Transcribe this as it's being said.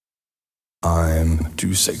I'm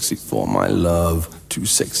too sexy for my love, too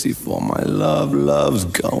sexy for my love, love's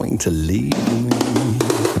going to leave me.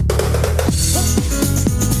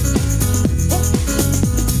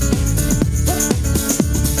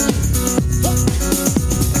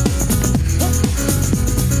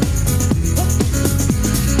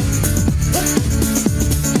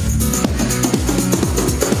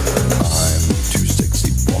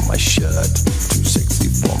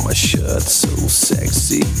 So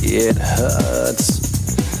sexy it hurts.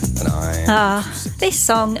 This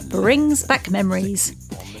song brings back memories.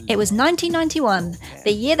 It was 1991,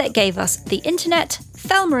 the year that gave us the internet,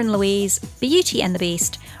 Thelma and Louise, Beauty and the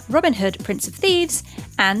Beast, Robin Hood, Prince of Thieves,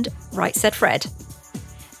 and Right Said Fred.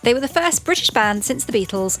 They were the first British band since the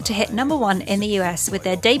Beatles to hit #1 in the US with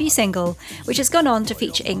their debut single, which has gone on to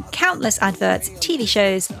feature in countless adverts, TV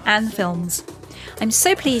shows, and films. I'm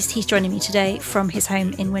so pleased he's joining me today from his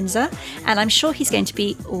home in Windsor, and I'm sure he's going to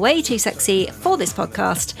be way too sexy for this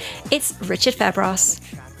podcast. It's Richard Fairbrass.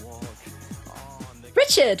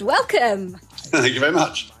 Richard, welcome. Thank you very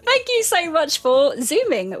much. Thank you so much for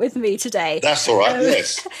Zooming with me today. That's all right,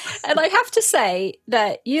 yes. And I have to say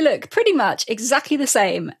that you look pretty much exactly the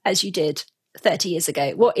same as you did 30 years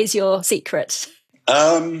ago. What is your secret?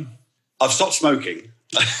 I've stopped smoking.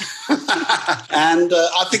 And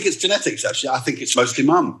I think it's genetics, actually. I think it's mostly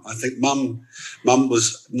mum. I think mum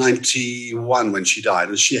was 91 when she died,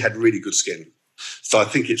 and she had really good skin. So I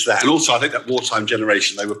think it's that. And also I think that wartime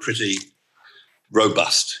generation, they were pretty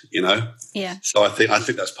robust, you know? Yeah. So I think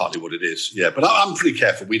that's partly what it is. Yeah, but I'm pretty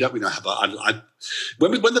careful. We don't have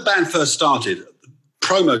when the band first started,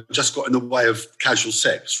 promo just got in the way of casual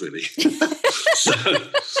sex, really.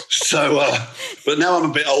 But now I'm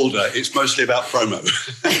a bit older. It's mostly about promo.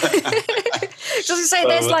 Just to say,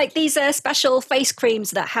 there's like these special face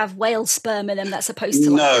creams that have whale sperm in them that's supposed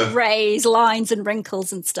to erase lines and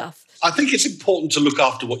wrinkles and stuff. I think it's important to look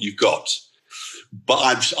after what you've got, but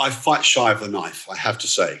I fight shy of the knife, I have to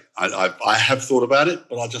say. I have thought about it,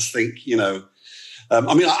 but I just think, you know, I'll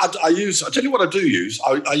tell you what I do use.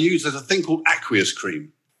 I use there's a thing called aqueous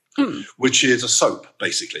cream, which is a soap,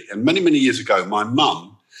 basically. And many, many years ago, my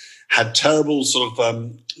mum had terrible sort of,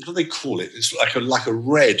 what do they call it? It's like a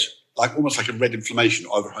red, almost like a red inflammation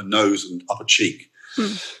over her nose and upper cheek.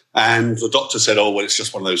 And the doctor said, oh, well, it's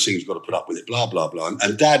just one of those things you've got to put up with it, blah, blah, blah.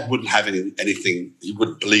 And Dad wouldn't have anything, he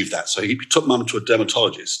wouldn't believe that. So he took Mum to a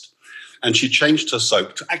dermatologist, and she changed her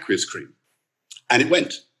soap to aqueous cream. And it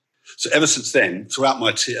went. So ever since then, throughout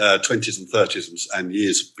my 20s and 30s and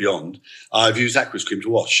years beyond, I've used aqueous cream to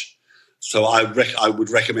wash. So I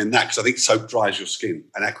would recommend that, because I think soap dries your skin,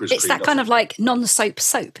 and aqueous cream It's that kind of like non-soap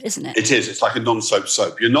soap, isn't it? It is. It's like a non-soap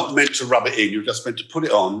soap. You're not meant to rub it in. You're just meant to put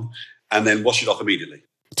it on and then wash it off immediately.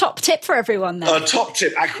 Top tip for everyone then. Top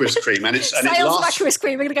tip, aqueous cream. And Sales of aqueous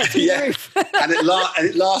cream, we're going to go through the roof. and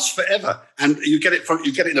it lasts forever. And you get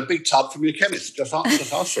it in a big tub from your chemist. Just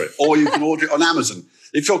ask for it. Or you can order it on Amazon.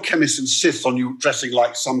 If your chemist insists on you dressing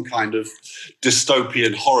like some kind of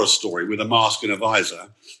dystopian horror story with a mask and a visor,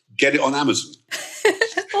 get it on Amazon.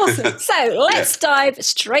 Awesome. So let's dive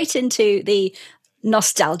straight into the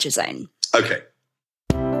nostalgia zone. Okay.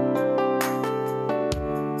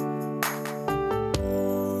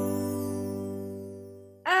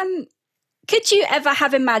 Could you ever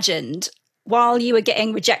have imagined, while you were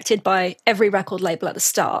getting rejected by every record label at the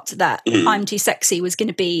start, that I'm Too Sexy was going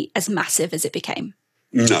to be as massive as it became?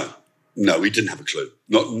 No, we didn't have a clue.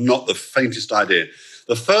 Not the faintest idea.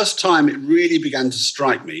 The first time it really began to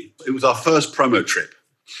strike me, it was our first promo trip.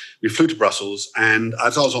 We flew to Brussels, and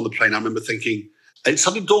as I was on the plane, I remember thinking, it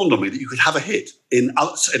suddenly dawned on me that you could have a hit in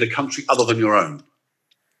a country other than your own.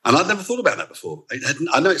 And I'd never thought about that before.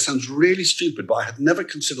 I know it sounds really stupid, but I had never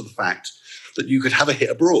considered the fact that you could have a hit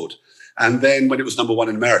abroad. And then when it was #1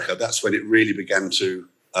 in America, that's when it really began to,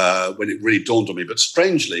 when it really dawned on me. But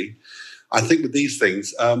strangely, I think with these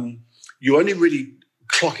things, you only really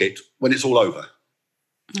clock it when it's all over.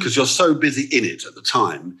 Because you're so busy in it at the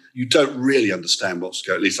time, you don't really understand what's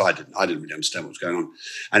going on. At least I didn't. I didn't really understand what was going on.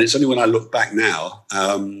 And it's only when I look back now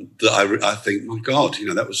that I think, my God, you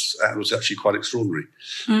know, that was actually quite extraordinary.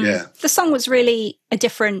 Yeah. The song was really a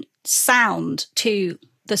different sound to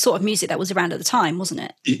the sort of music that was around at the time, wasn't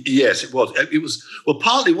it? Yes, it was. It was. Well,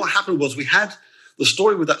 partly what happened was the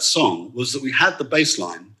story with that song was that we had the bass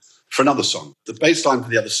line for another song. The bass line for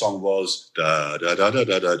the other song was da da da da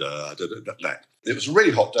da da da da da. It was a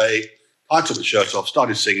really hot day. I took the shirt off,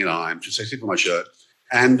 started singing I'm Too Sexy for My Shirt,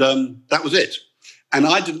 and that was it. And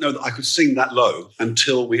I didn't know that I could sing that low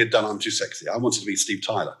until we had done I'm Too Sexy. I wanted to be Steve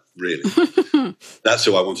Tyler, really. That's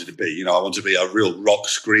who I wanted to be. You know, I wanted to be a real rock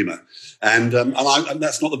screamer. And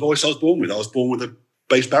that's not the voice I was born with. I was born with a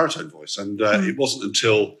bass baritone voice. And it wasn't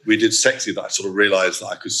until we did Sexy that I sort of realised that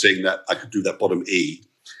I could sing that, I could do that bottom E.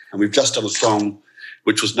 And we've just done a song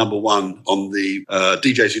which was number one on the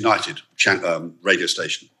DJs United radio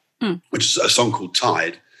station, which is a song called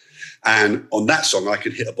Tide. And on that song, I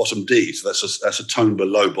can hit a bottom D. So that's a tone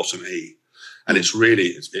below bottom E. And it's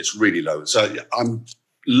really low. So I'm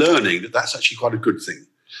learning that that's actually quite a good thing.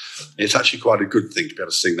 It's actually quite a good thing to be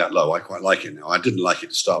able to sing that low. I quite like it now. I didn't like it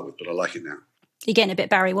to start with, but I like it now. You're getting a bit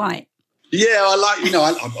Barry White. Yeah,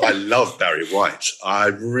 I love Barry White.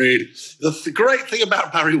 The great thing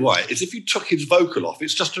about Barry White is if you took his vocal off,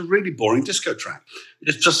 it's just a really boring disco track.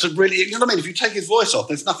 It's just you know what I mean? If you take his voice off,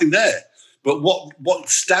 there's nothing there. But what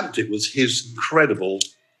stamped it was his incredible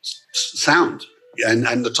sound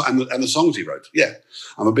and the songs he wrote. Yeah,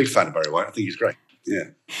 I'm a big fan of Barry White. I think he's great.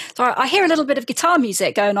 Yeah. So I hear a little bit of guitar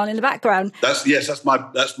music going on in the background. That's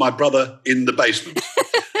my brother in the basement.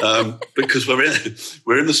 Because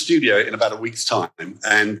we're in the studio in about a week's time,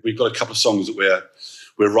 and we've got a couple of songs that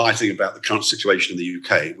we're writing about the current situation in the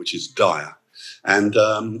UK, which is dire, and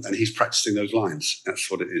he's practicing those lines. That's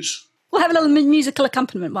what it is. We'll have a little musical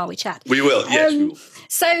accompaniment while we chat. We will, yes. We will.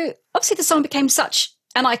 So obviously the song became such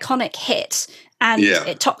an iconic hit, and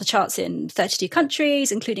it topped the charts in 32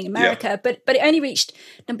 countries, including America, but it only reached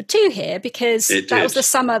number 2 here because that was the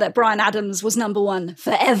summer that Bryan Adams was number 1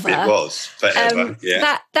 forever. It was, forever,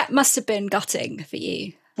 That must have been gutting for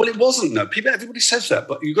you. Well, it wasn't, no. Everybody says that,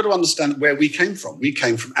 but you've got to understand where we came from. We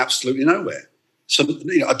came from absolutely nowhere. So,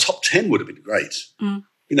 a top 10 would have been great. Mm.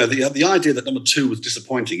 The idea that number 2 was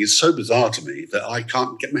disappointing is so bizarre to me that I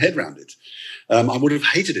can't get my head around it. I would have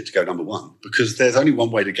hated it to go number 1 because there's only one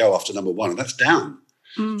way to go after number 1, and that's down.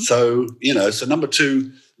 Mm. So, so number 2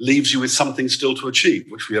 leaves you with something still to achieve,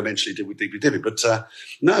 which we eventually did with Deeply Dippy. But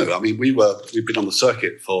no, I mean, we've been on the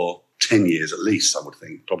circuit for 10 years at least, I would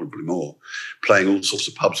think, probably more, playing all sorts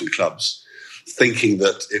of pubs and clubs, thinking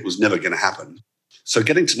that it was never going to happen. So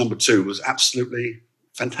getting to number 2 was absolutely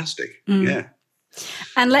fantastic. Mm. Yeah.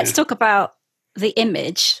 And let's talk about the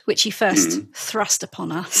image which you first thrust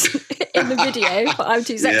upon us in the video for I'm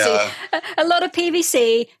Too Sexy. Yeah. A lot of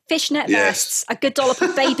PVC, fishnet vests, a good dollop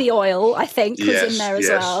of baby oil, I think, was in there as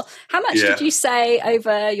well. How much did you say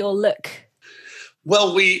over your look?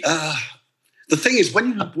 Well, the thing is,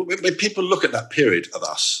 when people look at that period of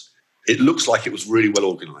us, it looks like it was really well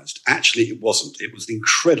organised. Actually, it wasn't. It was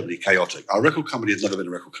incredibly chaotic. Our record company had never been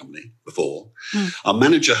a record company before. Mm. Our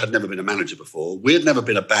manager had never been a manager before. We had never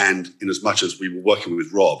been a band in as much as we were working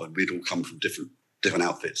with Rob, and we'd all come from different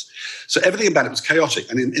outfits. So everything about it was chaotic.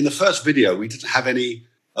 And in the first video, we didn't have any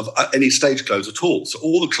stage clothes at all. So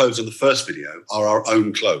all the clothes in the first video are our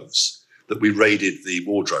own clothes that we raided the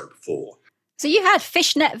wardrobe for. So you had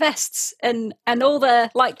fishnet vests and all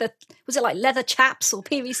was it like leather chaps or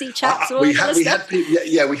PVC chaps? We had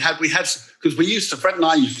because Fred and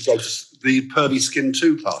I used to go to the Pervy Skin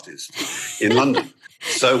 2 parties in London,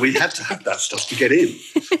 so we had to have that stuff to get in.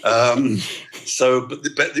 But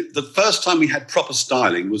the first time we had proper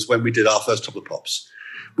styling was when we did our first Top of the Pops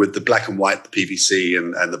with the black and white, the PVC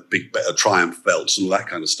and the big Triumph belts and all that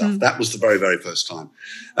kind of stuff. Mm. That was the very, very first time,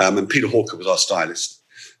 and Peter Hawker was our stylist.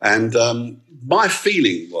 And my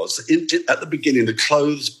feeling was at the beginning, the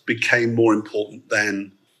clothes became more important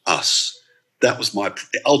than us.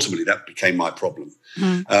 Ultimately, that became my problem.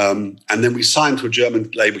 Mm. And then we signed to a German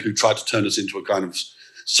label who tried to turn us into a kind of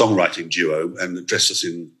songwriting duo and dress us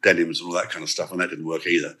in denims and all that kind of stuff, and that didn't work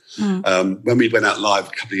either. Mm. When we went out live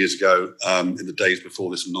a couple of years ago, in the days before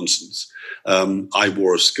this nonsense, I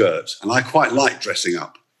wore a skirt, and I quite liked dressing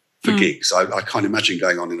up for gigs. I can't imagine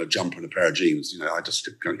going on in a jumper and a pair of jeans. I just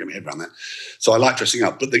can't get my head around that. So I like dressing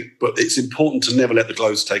up. But it's important to never let the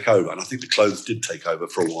clothes take over. And I think the clothes did take over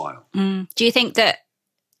for a while. Mm. Do you think that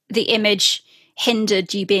the image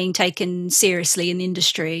hindered you being taken seriously in the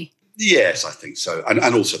industry? Yes, I think so. And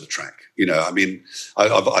also the track. I mean,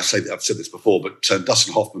 I've said this before, but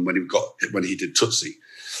Dustin Hoffman, when he did Tootsie,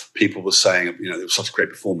 people were saying, it was such a great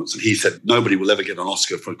performance. And he said, nobody will ever get an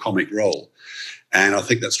Oscar for a comic role. And I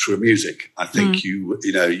think that's true of music. I think you will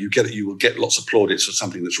get lots of plaudits for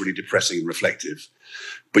something that's really depressing and reflective,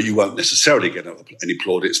 but you won't necessarily get any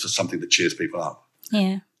plaudits for something that cheers people up.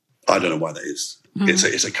 Yeah, I don't know why that is. Mm.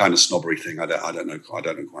 It's a kind of snobbery thing. I don't know quite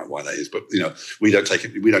why that is, but we don't take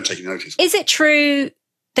any notice. Is it true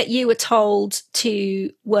that you were told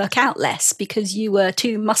to work out less because you were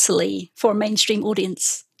too muscly for a mainstream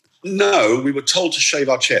audience? No, we were told to shave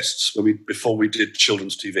our chests before we did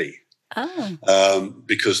children's TV. Oh.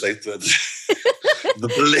 Because the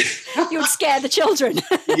belief you would scare the children.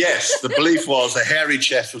 Yes, the belief was a hairy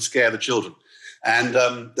chest would scare the children, And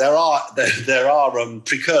there are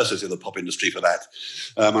precursors in the pop industry for that,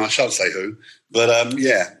 and I shan't say who. But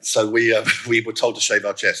so we were told to shave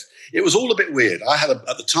our chest. It was all a bit weird.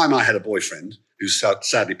 At the time I had a boyfriend who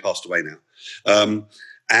sadly passed away now,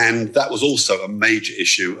 and that was also a major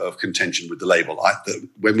issue of contention with the label.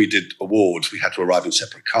 When we did awards, we had to arrive in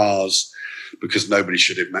separate cars because nobody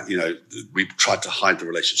should have. We tried to hide the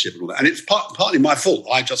relationship and all that, and it's partly my fault.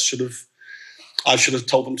 I should have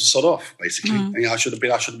told them to sod off, basically. I should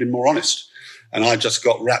have been more honest. And I just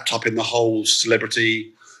got wrapped up in the whole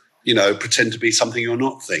celebrity, pretend to be something you're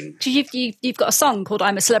not thing. So you've got a song called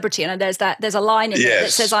 "I'm a Celebrity," and there's a line in it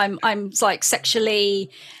that says I'm like sexually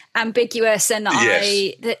ambiguous, and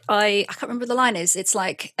I can't remember what the line is. It's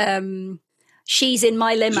like she's in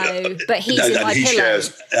my limo, but he's in my pillow.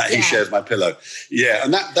 He shares my pillow. Yeah,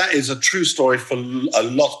 and that is a true story for a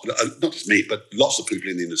lot, not just me, but lots of people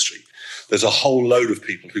in the industry. There's a whole load of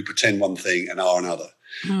people who pretend one thing and are another.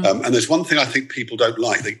 And there's one thing I think people don't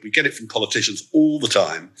like. We get it from politicians all the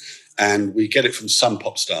time, and we get it from some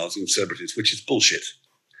pop stars and celebrities, which is bullshit.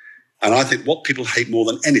 And I think what people hate more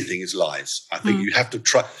than anything is lies. I think you have to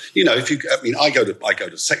try. I go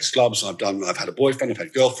to sex clubs. I've had a boyfriend. I've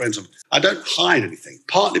had girlfriends. I don't hide anything.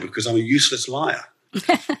 Partly because I'm a useless liar.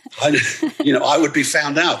 I would be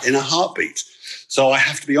found out in a heartbeat. So I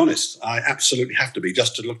have to be honest. I absolutely have to be,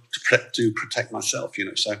 just to protect myself.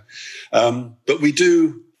 So, but we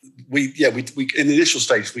do. We in the initial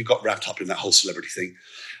stage we got wrapped up in that whole celebrity thing.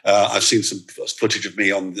 I've seen some footage of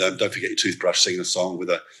me on Don't Forget Your Toothbrush singing a song with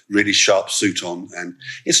a really sharp suit on, and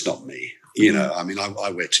it's not me.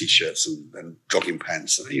 I wear T-shirts and jogging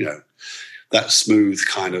pants, and that smooth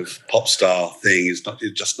kind of pop star thing is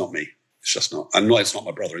just not me. It's just not. And it's not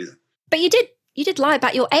my brother either. But you did lie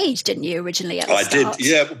about your age, didn't you, originally at the start? Did,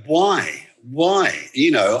 yeah. But why?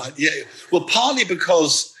 Well, partly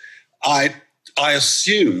because I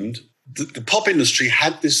assumed that the pop industry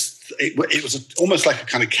had this. It was almost like a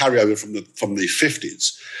kind of carryover from the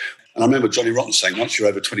 50s. And I remember Johnny Rotten saying, once you're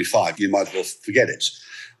over 25, you might as well forget it.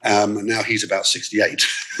 And now he's about 68.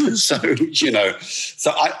 So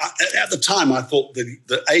I at the time, I thought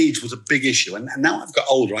the age was a big issue. And now I've got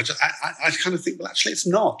older, I kind of think, well, actually, it's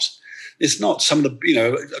not. It's not. Some of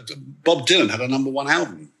the, Bob Dylan had a #1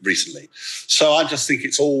 album recently. So I just think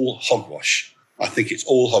it's all hogwash. I think it's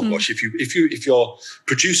all hogwash. If you're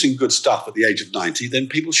producing good stuff at the age of 90, then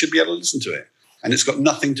people should be able to listen to it. And it's got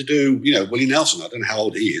nothing to do, Willie Nelson, I don't know how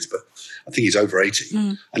old he is, but I think he's over 80.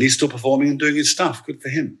 And he's still performing and doing his stuff. Good for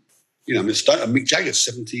him. Mick Jagger's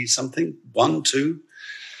 70-something, 1, 2.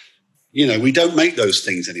 We don't make those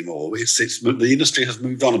things anymore. The industry has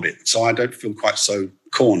moved on a bit, so I don't feel quite so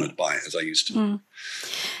cornered by it as I used to.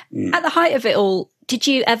 At the height of it all, did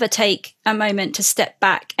you ever take a moment to step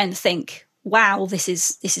back and think, wow, this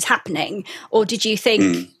is happening? Or did you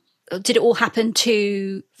think, did it all happen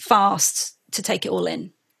too fast to take it all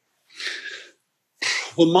in?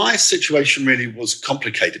 Well, my situation really was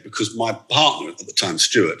complicated because my partner at the time,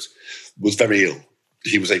 Stuart, was very ill.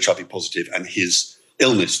 He was HIV positive, and his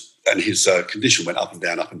illness and his condition went up and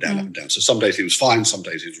down, up and down, up and down. So some days he was fine, some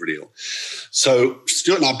days he was really ill. So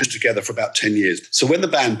Stuart and I have been together for about 10 years. So when the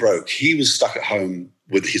band broke, he was stuck at home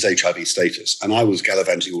with his HIV status, and I was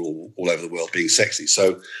gallivanting all over the world being sexy.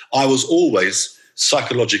 So I was always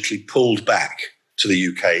psychologically pulled back to the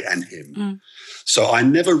UK and him. So I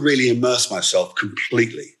never really immersed myself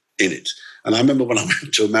completely in it. And I remember when I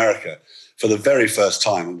went to America for the very first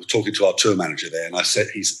time, I was talking to our tour manager there, and I said,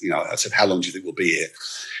 how long do you think we'll be here?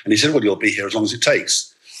 And he said, well, you'll be here as long as it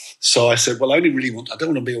takes. So I said, well, I don't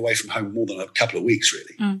want to be away from home more than a couple of weeks,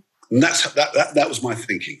 really. And that was my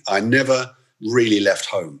thinking. I never really left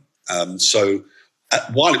home.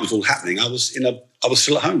 While it was all happening, I was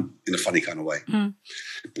still at home in a funny kind of way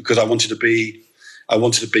because I wanted to be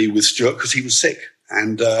with Stuart because he was sick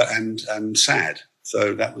and sad.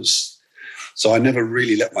 So I never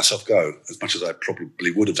really let myself go as much as I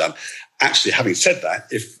probably would have done. Actually, having said that,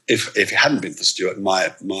 if it hadn't been for Stuart and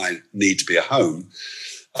my need to be at home,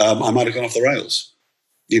 I might have gone off the rails.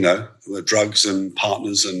 With drugs and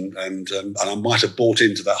partners, and I might have bought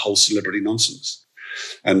into that whole celebrity nonsense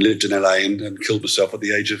and lived in LA and killed myself at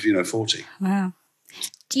the age of 40. Wow.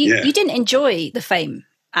 You didn't enjoy the fame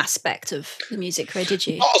aspect of the music career, did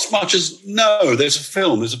you? Not as much as, no. There's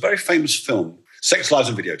a very famous film, Sex, Lies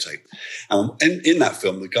and Videotape. In that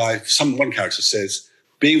film, one character says,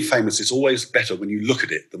 being famous is always better when you look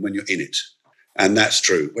at it than when you're in it. And that's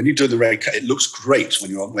true. When you do the red carpet, it looks great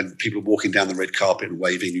when people are walking down the red carpet and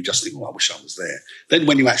waving. You just think, I wish I was there. Then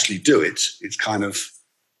when you actually do it, it's kind of,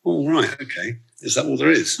 right, okay. Is that all there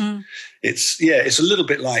is? It's a little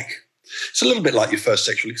bit like, It's a little bit like your first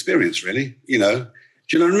sexual experience, really, you know.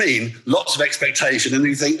 Do you know what I mean? Lots of expectation, and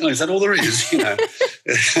you think, oh, is that all there is? You know.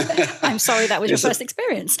 I'm sorry that was your first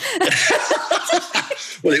experience.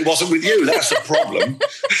 Well, it wasn't with you. That's the problem.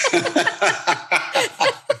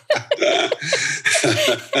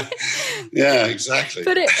 Yeah, exactly.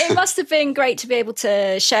 But it must have been great to be able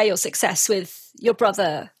to share your success with your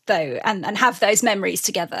brother, though, and have those memories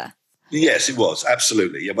together. Yes, it was.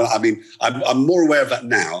 Absolutely. Yeah, but I mean, I'm more aware of that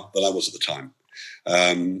now than I was at the time.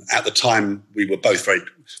 At the time, we were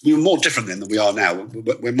more different then than we are now.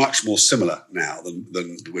 We're much more similar now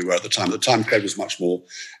than we were at the time. At the time, Craig was much more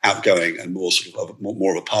outgoing and more sort of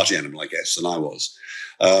more of a party animal, I guess, than I was.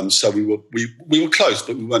 So we were close,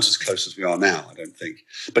 but we weren't as close as we are now, I don't think.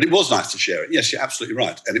 But it was nice to share it. Yes, you're absolutely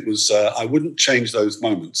right. And it was, I wouldn't change those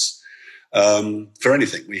moments for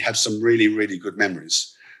anything. We had some really, really good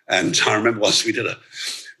memories. And I remember once we did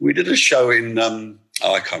a show in,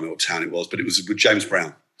 I can't remember what town it was, but it was with James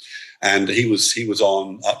Brown. And he was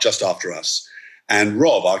on just after us. And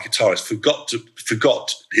Rob, our guitarist,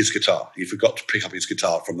 forgot his guitar. He forgot to pick up his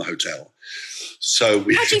guitar from the hotel. So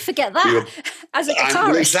how do you forget that as a guitarist?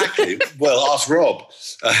 Well, exactly. Well, ask Rob.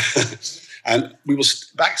 And we were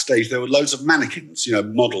backstage. There were loads of mannequins, you know,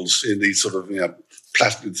 models in these sort of, you know,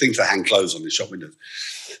 plastic things that hang clothes on the shop windows.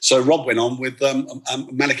 So Rob went on with a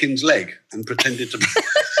mannequin's leg and pretended to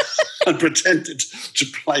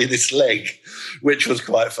play this leg, which was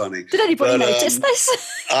quite funny. Did anybody notice this?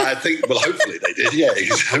 I think, well, hopefully they did. Yeah,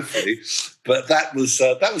 hopefully. But that was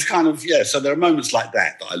kind of, yeah. So there are moments like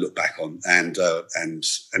that I look back on, and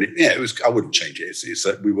it was. I wouldn't change it.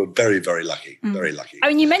 We were very, very lucky. Very lucky. I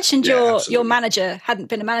mean, you mentioned your manager hadn't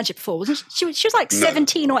been a manager before, wasn't she? She was like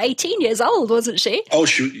 17 or 18 years old, wasn't she? Oh,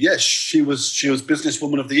 she was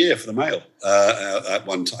businesswoman of the year for the Mail at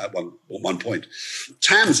one point.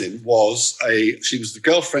 Tamsin was the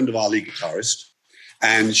girlfriend of our lead guitarist,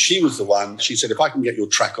 and she was the one. She said, if I can get your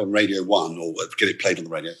track on Radio 1 or get it played on the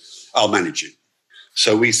radio, I'll manage you.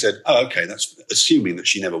 So we said, oh, okay, that's assuming that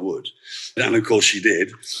she never would. And of course she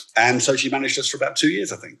did. And so she managed us for about 2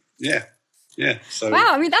 years, I think. Yeah. Yeah. So,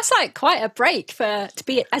 wow, I mean, that's like quite a break to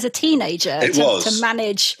be as a teenager to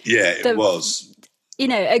manage. Yeah, it was. You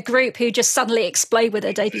know, a group who just suddenly explode with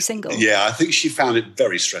their debut single. Yeah, I think she found it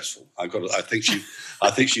very stressful. I think she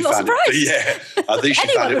found it. Yeah, I think she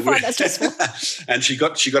found it. Find that stressful. And she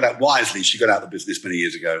got out wisely. She got out of the business many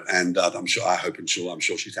years ago, and I'm sure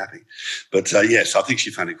she's happy. But yes, I think she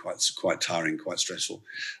found it quite tiring, quite stressful.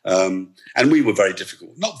 And we were very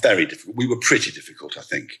difficult. Not very difficult. We were pretty difficult, I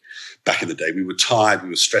think. Back in the day, we were tired. We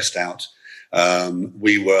were stressed out.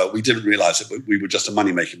 We didn't realise that we were just a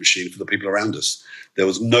money-making machine for the people around us. There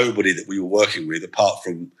was nobody that we were working with apart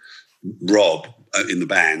from Rob in the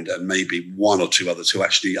band and maybe one or two others who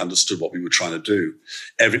actually understood what we were trying to do.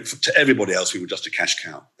 To everybody else, we were just a cash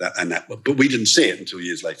cow. But we didn't see it until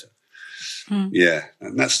years later. Yeah,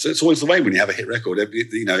 and it's always the way when you have a hit record.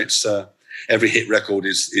 Every hit record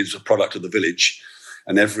is a product of the village,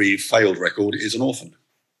 and every failed record is an orphan.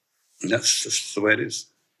 And that's just the way it is.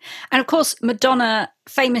 And of course, Madonna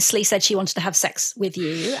famously said she wanted to have sex with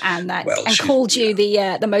you, and called you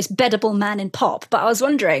the most beddable man in pop. But I was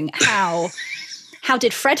wondering how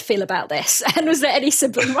did Fred feel about this, and was there any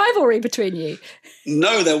sibling rivalry between you?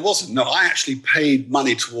 No, there wasn't. No, I actually paid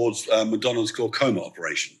money towards Madonna's glaucoma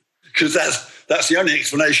operation because that's the only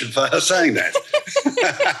explanation for her saying that.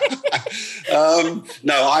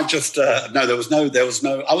 There was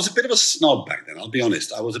no. I was a bit of a snob back then. I'll be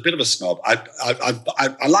honest. I was a bit of a snob. I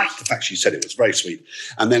liked the fact she said it was very sweet.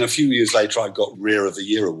 And then a few years later, I got Rear of the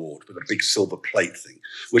Year award with a big silver plate thing,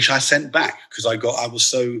 which I sent back because I was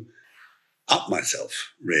so up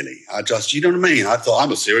myself, really. You know what I mean? I thought,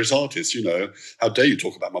 I'm a serious artist, you know. How dare you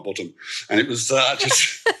talk about my bottom? And it was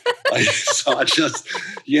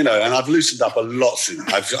you know, and I've loosened up a lot since.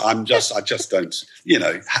 I just don't, you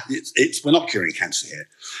know, we're not curing cancer here.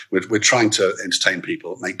 We're trying to entertain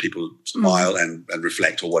people, make people smile and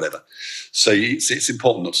reflect or whatever. So it's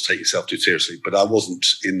important not to take yourself too seriously. But I wasn't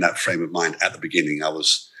in that frame of mind at the beginning.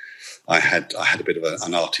 I had a bit of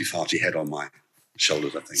an arty-farty head on my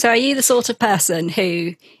shoulders, I think. So are you the sort of person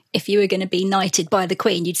who, if you were going to be knighted by the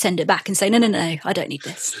Queen, you'd send it back and say, no, I don't need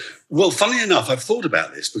this? Well, funnily enough, I've thought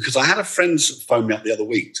about this because I had a friend phone me up the other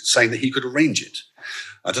week saying that he could arrange it.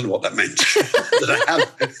 I don't know what that meant.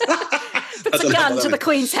 Puts a gun to the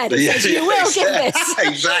Queen's head and says, you will give this.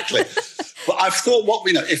 Exactly. But I've thought,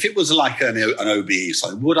 if it was like an OBE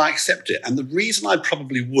sign, would I accept it? And the reason I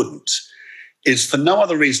probably wouldn't is for no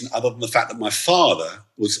other reason other than the fact that my father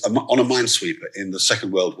was on a minesweeper in the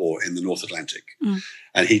Second World War in the North Atlantic.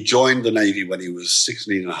 And he joined the Navy when he was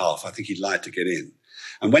 16 and a half. I think he lied to get in.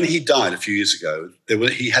 And when he died a few years ago,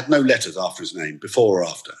 he had no letters after his name, before or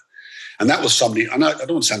after. And that was somebody, and I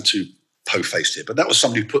don't want to sound too po-faced here, but that was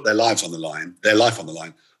somebody who put their life on the line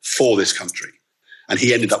for this country. And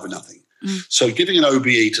he ended up with nothing. So giving an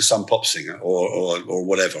OBE to some pop singer or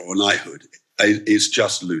whatever, or knighthood, is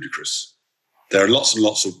just ludicrous. There are lots and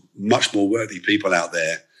lots of much more worthy people out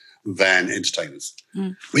there than entertainers.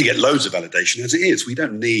 We get loads of validation as it is. We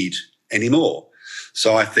don't need any more.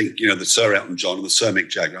 So I think, the Sir Elton John and the Sir Mick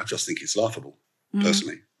Jagger, I just think it's laughable,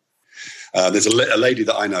 personally. There's a lady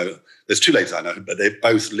that I know. There's two ladies I know, but they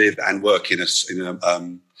both live and work in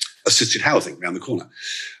assisted housing around the corner.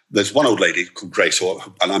 There's one old lady called Grace,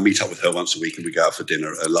 and I meet up with her once a week, and we go out for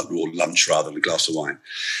dinner, or lunch rather, and a glass of wine.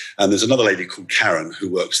 And there's another lady called Karen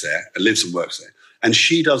who works there, and lives and works there. And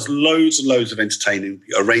she does loads and loads of entertaining,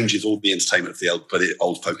 arranges all the entertainment for the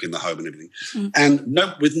old folk in the home and everything. And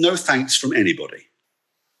with no thanks from anybody,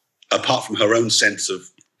 apart from her own sense of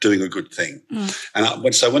doing a good thing.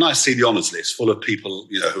 And so when I see the honours list full of people,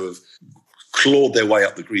 who have clawed their way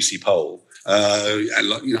up the greasy pole,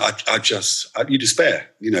 you despair.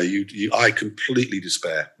 I completely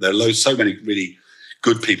despair. There are so many really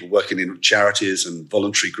good people working in charities and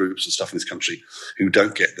voluntary groups and stuff in this country who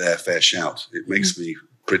don't get their fair shout. It makes me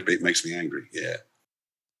angry. Yeah.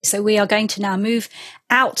 So we are going to now move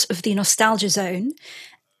out of the nostalgia zone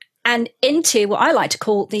and into what I like to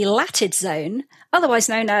call the latted zone, otherwise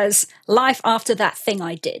known as life after that thing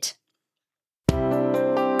I did.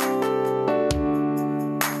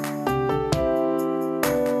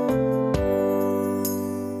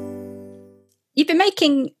 You've been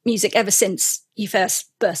making music ever since you first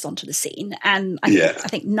burst onto the scene, and I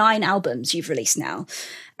think 9 albums you've released now.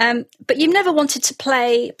 But you've never wanted to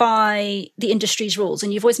play by the industry's rules,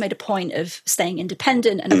 and you've always made a point of staying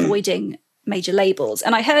independent and avoiding major labels.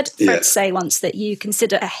 And I heard Fred say once that you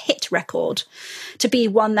consider a hit record to be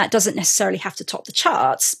one that doesn't necessarily have to top the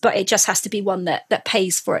charts, but it just has to be one that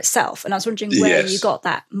pays for itself. And I was wondering where you got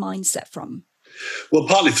that mindset from. Well,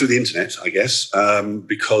 partly through the internet, I guess,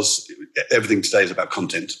 because everything today is about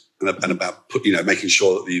content and about making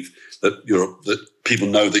sure that people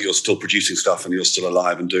know that you're still producing stuff and you're still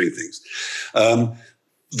alive and doing things.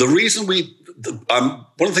 The reason one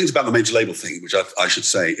of the things about the major label thing, which I should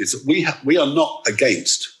say, is that we are not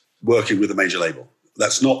against working with a major label.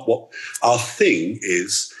 That's not what our thing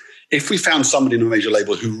is. If we found somebody in a major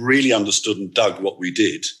label who really understood and dug what we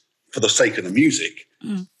did for the sake of the music,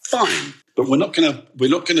 fine. But we're not going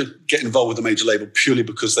to get involved with a major label purely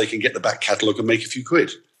because they can get the back catalogue and make a few quid.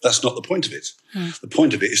 That's not the point of it. The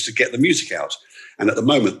point of it is to get the music out. And at the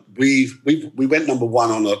moment, we went number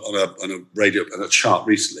one on a radio on a chart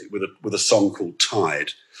recently with a song called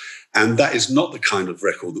Tide, and that is not the kind of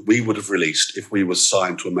record that we would have released if we were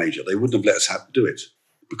signed to a major. They wouldn't have let us do it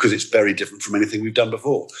because it's very different from anything we've done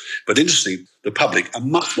before. But interestingly, the public are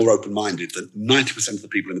much more open-minded than 90% of the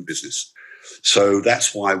people in the business. So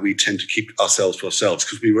that's why we tend to keep ourselves to ourselves,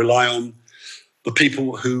 because we rely on the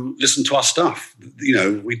people who listen to our stuff.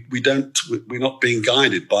 We're not being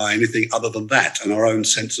guided by anything other than that and our own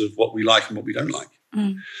sense of what we like and what we don't like.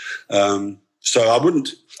 So I wouldn't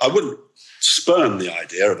spurn the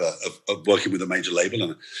idea of working with a major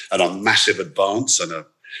label and a massive advance and a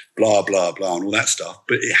blah blah blah and all that stuff.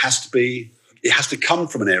 But it has to come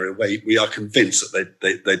from an area where we are convinced that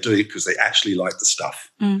they're doing it because they actually like the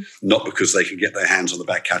stuff, not because they can get their hands on the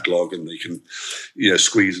back catalogue and they can,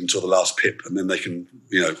 squeeze until the last pip and then they can,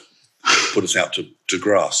 put us out to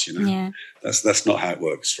grass. That's not how it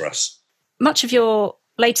works for us. Much of your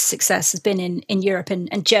latest success has been in Europe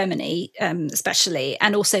and Germany, especially,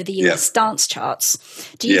 and also the US dance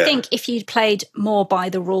charts. Do you think if you'd played more by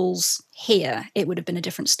the rules here, it would have been a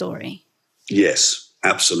different story? Yes.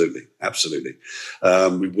 Absolutely.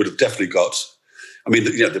 We would have definitely got. I mean,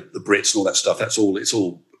 the Brits and all that stuff. It's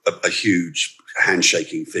all a huge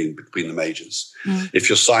handshaking thing between the majors. If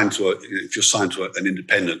you're signed to an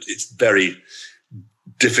independent, it's very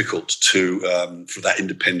difficult for that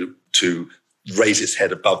independent to raise its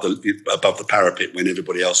head above the parapet when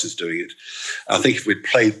everybody else is doing it. I think if we'd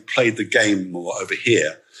played the game more over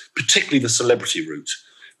here, particularly the celebrity route,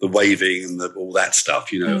 the waving and all that stuff,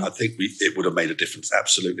 I think it would have made a difference,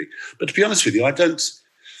 absolutely. But to be honest with you, I don't,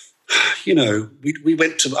 we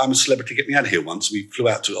went to I'm a Celebrity, Get Me Out of Here once. We flew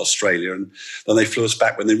out to Australia and then they flew us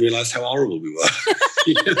back when they realised how horrible we were.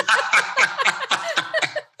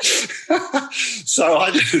 So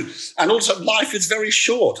and also life is very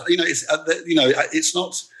short. It's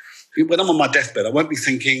not, when I'm on my deathbed, I won't be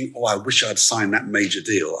thinking, I wish I'd signed that major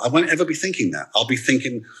deal. I won't ever be thinking that. I'll be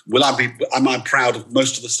thinking, am I proud of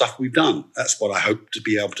most of the stuff we've done? That's what I hope to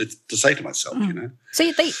be able to say to myself, you know. So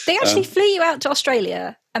they actually flew you out to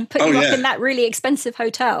Australia and put you up in that really expensive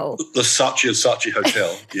hotel. The Saatchi &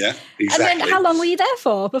 Hotel, yeah, exactly. And then how long were you there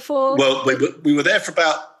for before? Well, we were there for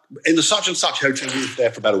in the Saatchi & Hotel, we were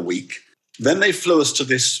there for about a week. Then they flew us to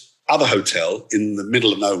this other hotel in the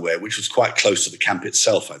middle of nowhere, which was quite close to the camp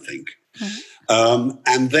itself, I think. Mm-hmm.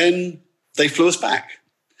 And then they flew us back.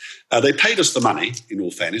 They paid us the money, in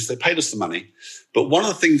all fairness. They paid us the money. But one of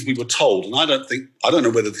the things we were told, and I don't know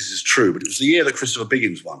whether this is true, but it was the year that Christopher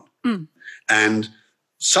Biggins won. Mm. And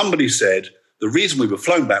somebody said the reason we were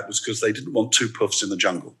flown back was because they didn't want two puffs in the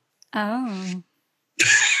jungle. Oh.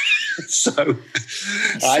 So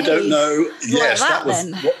I don't know. Yes, that was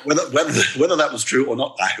whether that was true or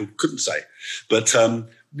not. I couldn't say. But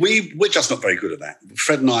we're just not very good at that.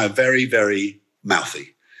 Fred and I are very, very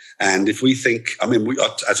mouthy. And if we think,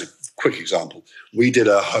 as a quick example, we did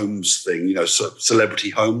a Holmes thing, you know, celebrity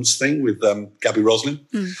Holmes thing with Gabby Roslin,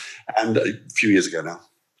 and a few years ago now.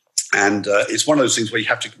 And it's one of those things where you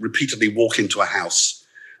have to repeatedly walk into a house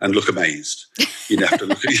and look amazed. You have to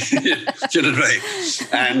look at do you know what I mean?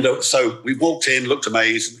 And so we walked in, looked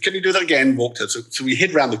amazed. Can you do that again? Walked in. So we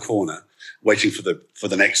hid around the corner, waiting for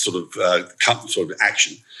the next sort of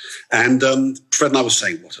action. And Fred and I were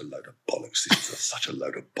saying, "What a load of bollocks! This is such a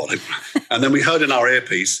load of bollocks." And then we heard in our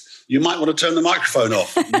earpiece, "You might want to turn the microphone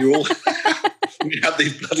off." And you all, we had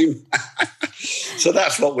these bloody. So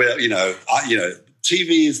that's what we're,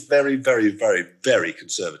 TV is very, very, very, very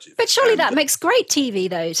conservative. But surely that makes great TV,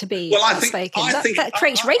 though, to be outspoken. That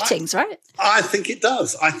creates ratings, right? I think it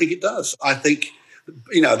does. I think,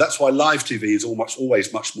 that's why live TV is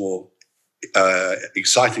always much more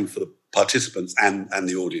exciting for the participants and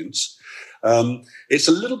the audience. It's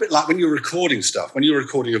a little bit like when you're recording stuff. When you're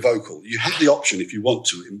recording a vocal, you have the option, if you want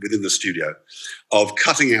to, within the studio, of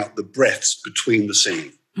cutting out the breaths between the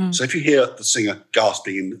singing. So if you hear the singer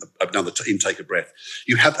gasping in another intake of breath,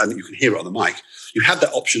 and you can hear it on the mic, you have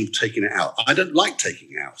that option of taking it out. I don't like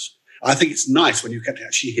taking it out. I think it's nice when you can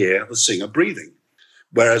actually hear the singer breathing.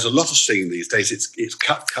 Whereas a lot of singing these days, it's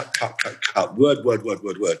cut, word.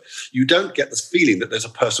 You don't get the feeling that there's a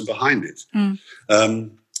person behind it.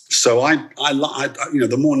 So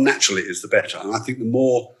the more natural it is, the better. And I think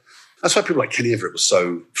that's why people like Kenny Everett was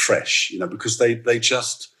so fresh, because they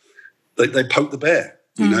poke the bear.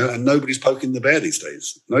 And nobody's poking the bear these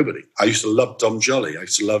days. Nobody. I used to love Dom Jolly.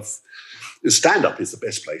 Stand-up is the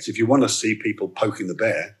best place. If you want to see people poking the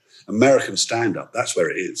bear, American stand-up, that's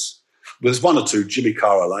where it is. There's one or two. Jimmy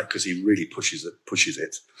Carr I like because he really pushes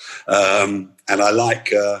it. And I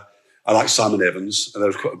like Simon Evans.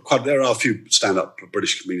 And there are a few stand-up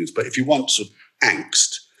British comedians. But if you want sort of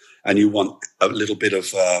angst and you want a little bit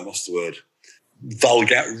of,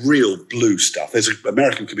 vulgar, real blue stuff. There's an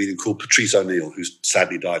American comedian called Patrice O'Neill, who's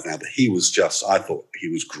sadly died now, but I thought he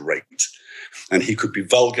was great. And he could be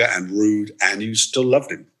vulgar and rude, and you still loved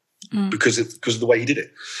him because of the way he did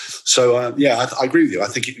it. So, I agree with you. I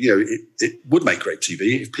think, it would make great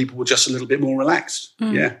TV if people were just a little bit more relaxed.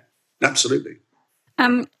 Yeah, absolutely.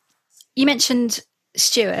 You mentioned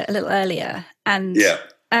Stuart a little earlier, and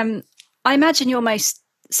I imagine your most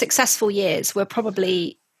successful years were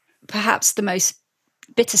probably perhaps the most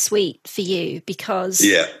bittersweet for you because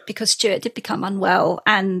Stuart did become unwell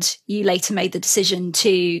and you later made the decision to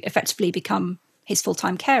effectively become his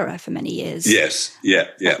full-time carer for many years. Yes, yeah.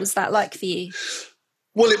 What was that like for you?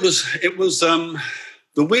 Well, it was the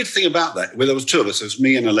weird thing about that, there was two of us. It was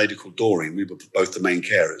me and a lady called Doreen. We were both the main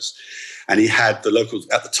carers. And he had the locals,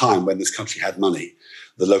 at the time when this country had money,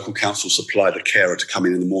 the local council supplied a carer to come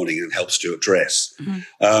in the morning and help Stuart dress.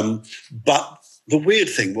 But the weird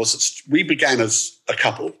thing was that we began as a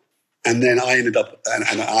couple, and then I ended up, and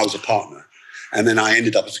I was a partner, and then I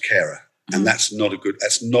ended up as a carer, and that's not a good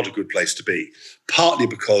place to be. Partly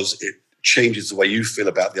because it changes the way you feel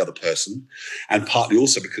about the other person, and partly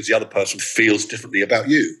also because the other person feels differently about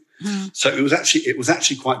you. So it was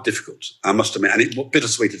actually quite difficult, I must admit. And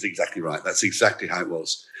bittersweet is exactly right. That's exactly how it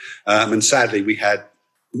was. And sadly, we had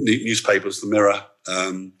newspapers, the Mirror.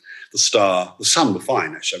 The Star, the Sun were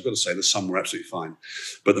fine, actually. I've got to say, the Sun were absolutely fine.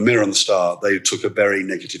 But the Mirror and the Star, they took a very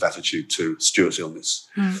negative attitude to Stuart's illness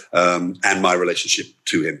and my relationship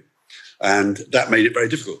to him. And that made it very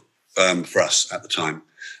difficult for us at the time.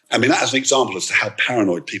 I mean, that as an example as to how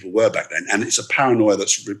paranoid people were back then. And it's a paranoia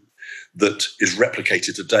that is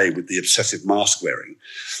replicated today with the obsessive mask wearing.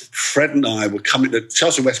 Fred and I were coming to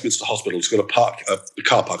Chelsea Westminster Hospital. It's got a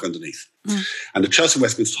car park underneath. And the Chelsea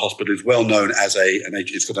Westminster Hospital is well known as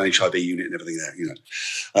it's got an HIV unit and everything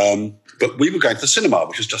there, But we were going to the cinema,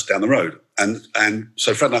 which was just down the road. And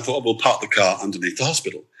so Fred and I thought, we'll park the car underneath the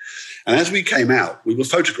hospital. And as we came out, we were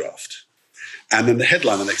photographed. And then the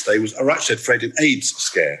headline the next day was, said Fred in AIDS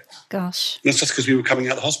scare. Gosh. And that's just because we were coming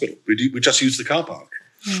out of the hospital. We just used the car park.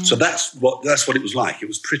 So that's what it was like. It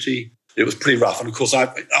was pretty rough. And of course, I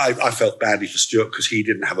felt badly for Stuart because he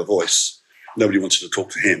didn't have a voice. Nobody wanted to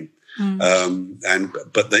talk to him.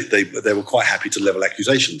 But they were quite happy to level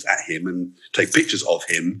accusations at him and take pictures of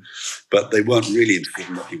him, but they weren't really interested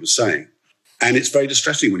in what he was saying. And it's very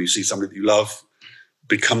distressing when you see somebody that you love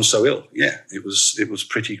become so ill. Yeah, it was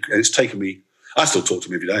pretty. And it's taken me. I still talk to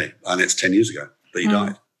him every day, and it's 10 years ago that he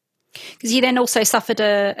died. Because you then also suffered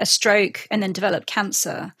a stroke and then developed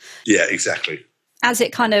cancer. Yeah, exactly. As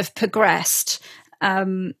it kind of progressed.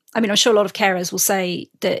 I'm sure a lot of carers will say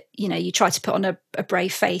that, you try to put on a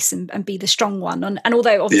brave face and be the strong one. And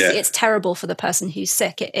although obviously it's terrible for the person who's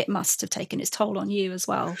sick, it must have taken its toll on you as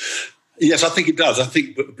well. Yes, I think it does. But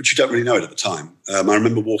you don't really know it at the time. I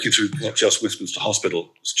remember walking through Chelsea Westminster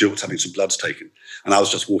Hospital. Stuart was having some bloods taken. And I was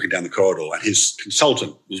just walking down the corridor and his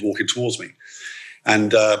consultant was walking towards me.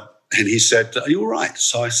 And he said, "Are you all right?"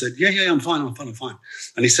 So I said, yeah, I'm fine.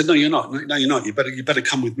 And he said, "No, you're not. No, you're not. You better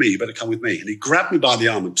come with me. You better come with me." And he grabbed me by the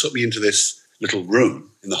arm and took me into this little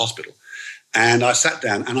room in the hospital. And I sat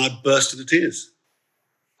down and I burst into tears.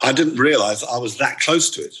 I didn't realise I was that close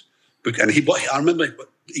to it. And I remember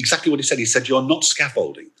exactly what he said. He said, "You're not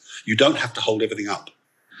scaffolding. You don't have to hold everything up."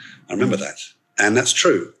 I remember that. And that's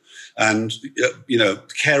true. And,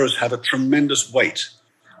 carers have a tremendous weight,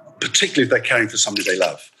 particularly if they're caring for somebody they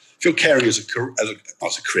love. If you're caring as a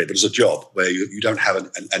career, but as a job where you don't have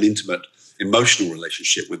an intimate emotional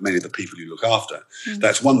relationship with many of the people you look after,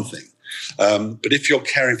 that's one thing. But if you're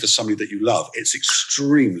caring for somebody that you love, it's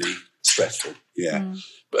extremely stressful. Yeah.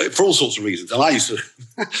 But for all sorts of reasons. And I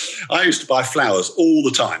used to buy flowers all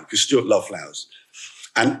the time because Stuart loved flowers.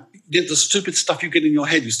 And the stupid stuff you get in your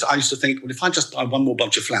head, I used to think, well, if I just buy one more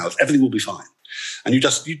bunch of flowers, everything will be fine. And you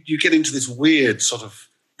get into this weird sort of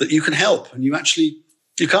that you can help, and you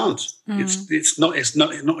can't. It's not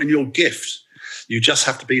in your gift. You just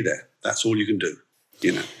have to be there. That's all you can do.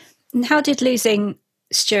 And how did losing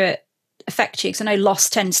Stuart affect you? Because I know loss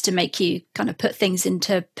tends to make you kind of put things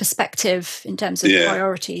into perspective in terms of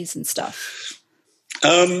priorities and stuff.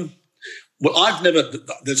 Well,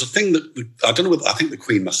 there's a thing that, I don't know whether, I think the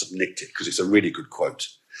Queen must have nicked it because it's a really good quote.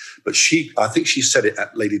 But I think she said it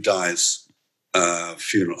at Lady Di's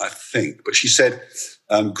funeral, I think. But she said,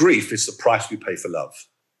 grief is the price we pay for love.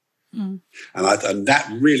 And that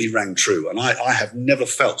really rang true. And I have never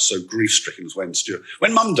felt so grief-stricken as when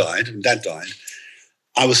Mum died and Dad died.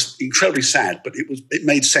 I was incredibly sad, but it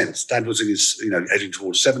made sense. Dad was in his, edging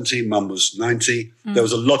towards 70. Mum was 90. There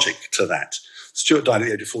was a logic to that. Stuart died at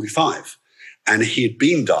the age of 45, and he had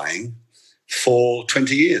been dying for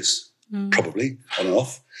 20 years, probably on and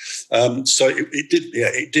off. So it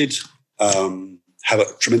did have a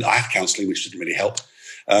tremendous. I had counselling, which didn't really help.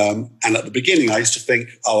 And at the beginning, I used to think,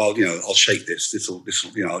 I'll shake this. This'll,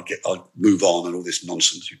 I'll move on, and all this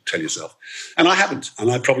nonsense you tell yourself. And I haven't,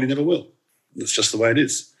 and I probably never will. That's just the way it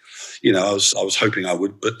is. I was hoping I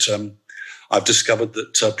would, but I've discovered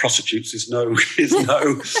that prostitutes is no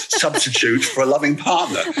substitute for a loving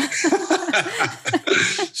partner.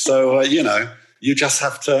 So you just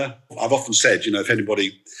have to. I've often said, if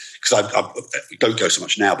anybody, because I don't go so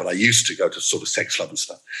much now, but I used to go to sort of sex club and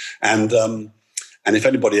stuff, and if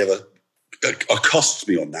anybody ever accosts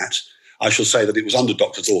me on that, I shall say that it was under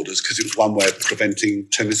doctor's orders because it was one way of preventing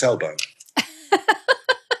tennis elbow.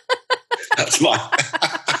 That's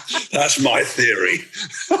my theory.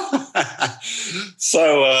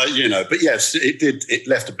 So but yes, it did. It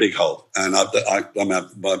left a big hole, and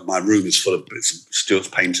my room is full of Stuart's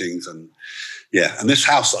paintings, and this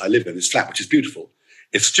house that I live in, this flat, which is beautiful.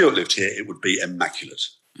 If Stuart lived here, it would be immaculate.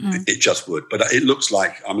 It just would. But it looks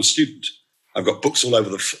like I'm a student. I've got books all over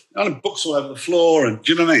the floor, and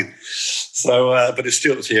do you know what I mean? So, but if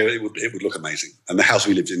Stuart was here, it would look amazing. And the house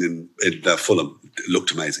we lived in Fulham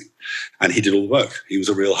looked amazing. And he did all the work. He was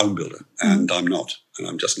a real home builder, and I'm not, and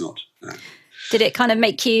I'm just not. No. Did it kind of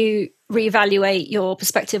make you reevaluate your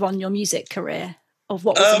perspective on your music career, of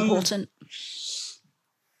what was important?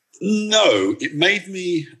 No, it made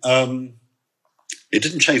me. It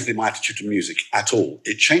didn't change my attitude to music at all.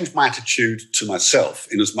 It changed my attitude to myself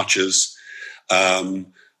in as much as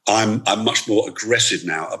I'm much more aggressive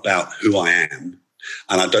now about who I am,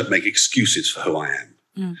 and I don't make excuses for who I am.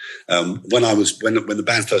 When the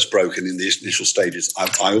band first broke and in the initial stages,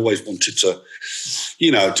 I always wanted to,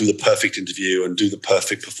 do the perfect interview and do the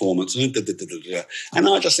perfect performance. And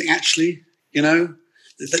I just think, actually,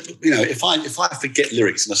 if I forget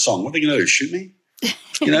lyrics in a song, what are they going to do? Shoot me?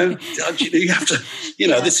 You have to.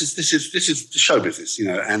 This is show business.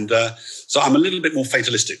 And so I'm a little bit more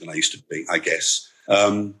fatalistic than I used to be, I guess.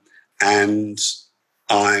 And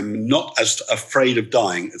I'm not as afraid of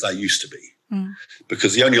dying as I used to be.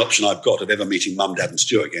 Because the only option I've got of ever meeting Mum, Dad and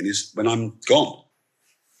Stuart again is when I'm gone.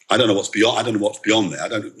 I don't know what's beyond there. I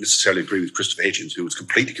don't necessarily agree with Christopher Hitchens, who was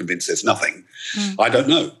completely convinced there's nothing. I don't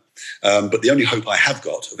know. But the only hope I have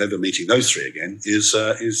got of ever meeting those three again is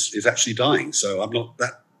actually dying. So I'm not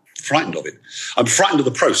that frightened of it. I'm frightened of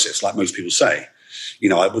the process, like most people say.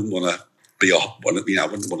 I wouldn't want to be I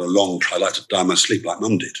wouldn't want a long. I like to die in my sleep like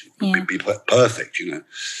Mum did. Be perfect,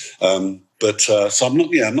 So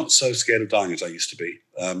I'm not so scared of dying as I used to be.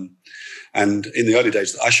 And in the early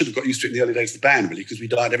days, I should have got used to it in the early days of the band, really, because we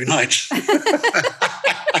died every night.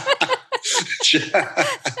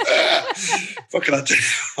 What can I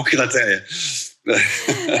tell you?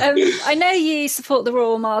 I know you support the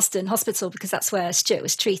Royal Marsden Hospital because that's where Stuart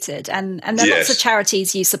was treated, and there are lots of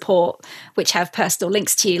charities you support which have personal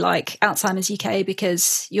links to you, like Alzheimer's UK,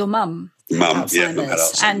 because your mum had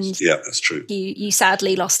Alzheimer's. And that's true. You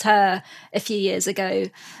sadly lost her a few years ago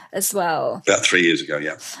as well. About 3 years ago,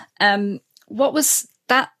 yeah. What was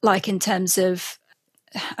that like in terms of?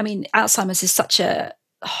 I mean, Alzheimer's is such a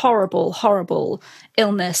horrible, horrible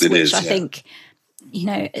illness, which I think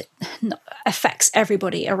it affects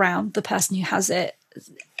everybody around the person who has it.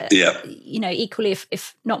 Equally,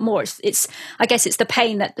 if not more. It's I guess it's the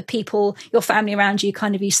pain that the people, your family around you,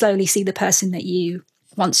 kind of you slowly see the person that you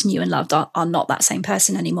once knew and loved are not that same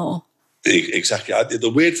person anymore. Exactly.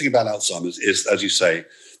 The weird thing about Alzheimer's is, as you say,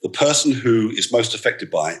 the person who is most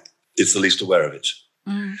affected by it is the least aware of it.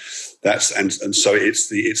 So it's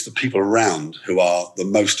the people around who are the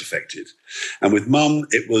most affected. And with Mum,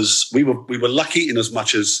 we were lucky in as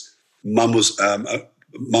much as Mum was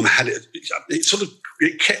Mum had it.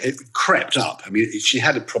 It crept up. I mean, she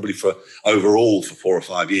had it probably for 4 or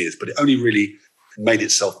 5 years, but it only really made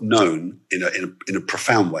itself known in a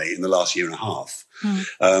profound way in the last year and a half.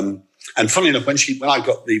 And funnily enough, when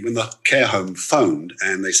the care home phoned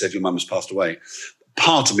and they said your mum has passed away,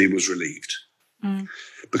 part of me was relieved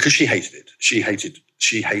because she hated it. She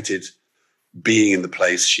hated being in the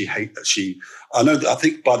place. I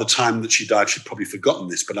think by the time that she died, she'd probably forgotten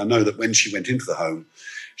this, but I know that when she went into the home,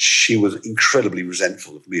 she was incredibly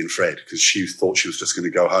resentful of me and Fred because she thought she was just going to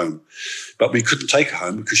go home. But we couldn't take her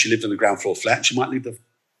home because she lived in a ground floor flat. She might leave the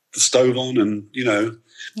stove on and,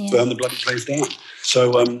 burn the bloody place down.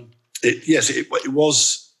 So,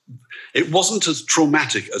 it wasn't as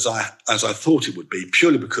traumatic as I thought it would be,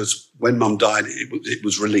 purely because when Mum died, it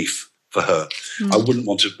was relief for her. I wouldn't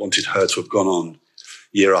wanted her to have gone on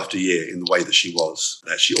year after year in the way that she was.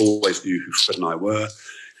 That she always knew who Fred and I were.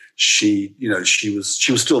 She was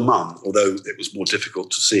still Mum, although it was more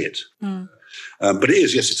difficult to see it. But it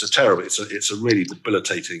is, yes, it's a really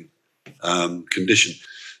debilitating condition.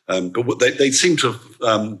 But they seem to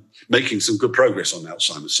have making some good progress on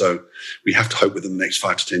Alzheimer's. So we have to hope within the next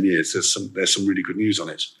 5 to 10 years there's some really good news on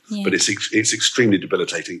it. Yeah. But it's extremely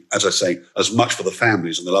debilitating, as I say, as much for the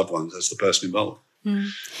families and the loved ones as the person involved.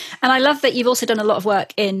 And I love that you've also done a lot of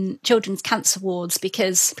work in children's cancer wards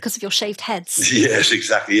because of your shaved heads. Yes,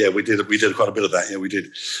 exactly. Yeah, we did quite a bit of that. Yeah, we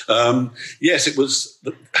did. Yes, it was.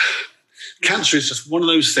 Cancer is just one of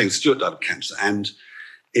those things. Stuart died of cancer, and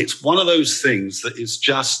it's one of those things that is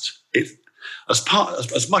just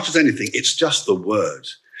as much as anything. It's just the word.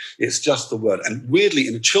 It's just the word. And weirdly,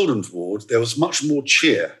 in a children's ward, there was much more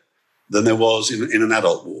cheer than there was in an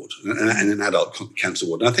adult ward, in an adult cancer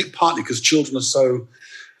ward. And I think partly because children are so,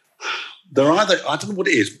 they're either, I don't know what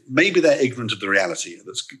it is, maybe they're ignorant of the reality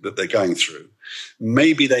that they're going through.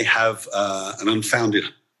 Maybe they have an unfounded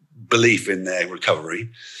belief in their recovery.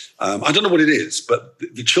 I don't know what it is, but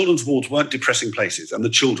the children's wards weren't depressing places and the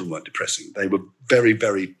children weren't depressing. They were very,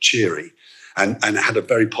 very cheery and had a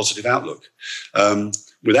very positive outlook.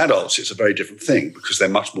 With adults, it's a very different thing because they're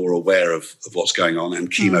much more aware of what's going on,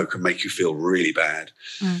 and chemo can make you feel really bad.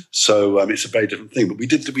 So it's a very different thing. But we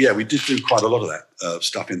did do quite a lot of that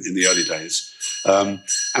stuff in the early days. And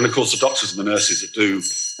of course, the doctors and the nurses that do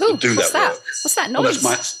that work. What's that noise?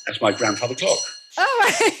 Well, that's my grandfather clock. Oh,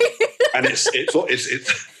 right. And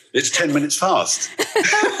it's 10 minutes fast.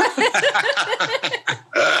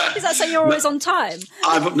 Is that so you're always on time?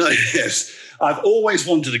 Yes. I've always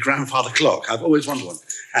wanted a grandfather clock. I've always wanted one.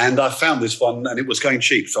 And I found this one and it was going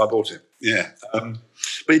cheap, so I bought it. Yeah.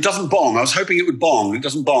 But it doesn't bong. I was hoping it would bong. It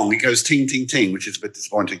doesn't bong. It goes ting, ting, ting, which is a bit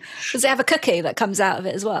disappointing. Does it have a cuckoo that comes out of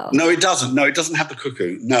it as well? No, it doesn't. No, it doesnn't have the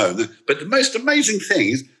cuckoo. No. But the most amazing thing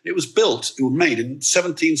is it was made in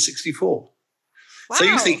 1764. Wow. So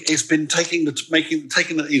you think it's been showing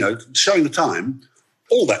the time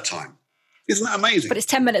all that time. Isn't that amazing? But it's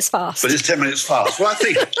 10 minutes fast. Well,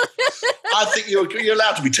 I think you're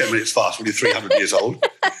allowed to be 10 minutes fast when you're 300 years old.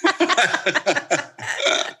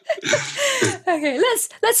 Okay,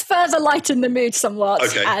 let's further lighten the mood somewhat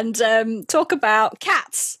and talk about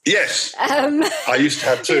cats. Yes, I used to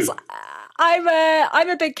have two. I'm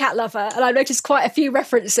a big cat lover, and I noticed quite a few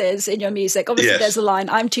references in your music. Obviously, there's a line,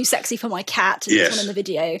 "I'm too sexy for my cat," and there's one in the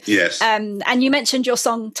video. Yes. And you mentioned your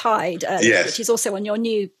song "Tide," which is also on your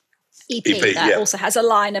new EP that also has a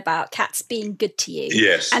line about cats being good to you.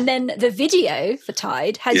 Yes. And then the video for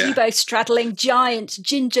Tide has you both straddling giant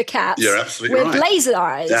ginger cats with laser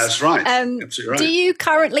eyes. That's right. Absolutely right. Do you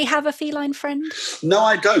currently have a feline friend? No,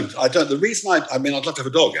 I don't. The reason I'd love to have a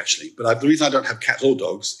dog, actually, but the reason I don't have cats or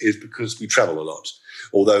dogs is because we travel a lot.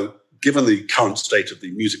 Although, given the current state of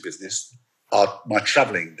the music business, my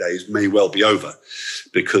travelling days may well be over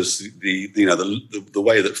because the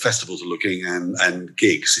way that festivals are looking and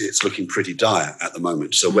gigs, it's looking pretty dire at the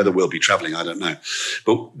moment. So whether we'll be travelling, I don't know.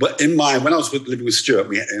 But when I was living with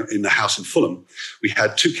Stuart, in the house in Fulham, we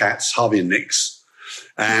had two cats, Harvey and Nix,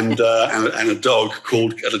 and a dog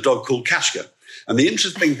called Kashka. And the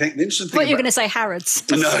interesting thing. What you're going to say, Harrods?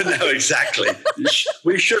 No, exactly.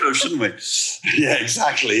 We should have, shouldn't we? Yeah,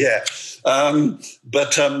 exactly. Yeah,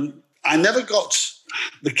 but. I never got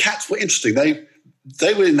the cats were interesting. They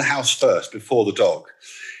were in the house first before the dog,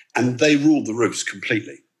 and they ruled the roost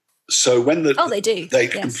completely. So when they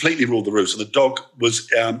completely ruled the roost, and the dog was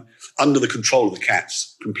under the control of the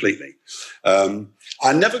cats completely. I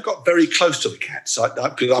never got very close to the cats.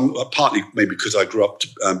 Partly maybe because I grew up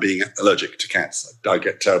being allergic to cats. I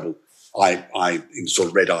get terrible sort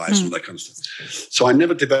of red eyes and that kind of stuff. So I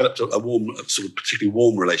never developed a particularly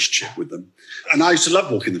warm relationship with them. And I used to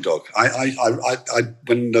love walking the dog.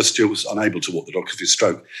 When Stuart was unable to walk the dog because of his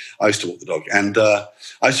stroke, I used to walk the dog, and I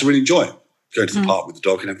used to really enjoy it. Going to the park with the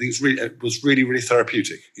dog and everything. It was really, really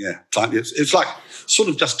therapeutic. Yeah, it's like sort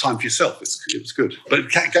of just time for yourself. It was good.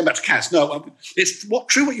 But going back to cats, no, it's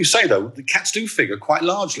true what you say though. The cats do figure quite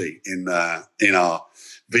largely in our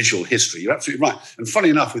visual history. You're absolutely right. And funny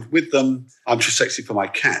enough, with "I'm Too Sexy for My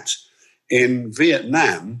Cat," in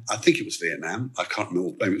Vietnam, I think it was Vietnam, I can't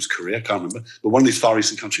remember, maybe it was Korea, I can't remember, but one of these Far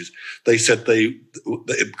Eastern countries, they said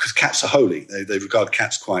because cats are holy, they regard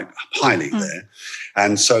cats quite highly there,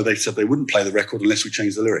 and so they said they wouldn't play the record unless we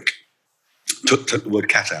changed the lyric. Took the word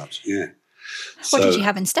cat out, yeah. What did you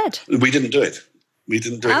have instead? We didn't do it. We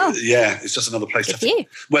didn't do it. Yeah, it's just another place.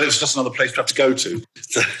 Well, it was just another place to have to go to.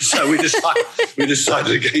 So we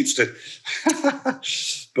decided against it.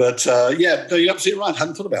 But no, you're absolutely right. I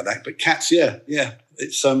hadn't thought about that. But cats, yeah,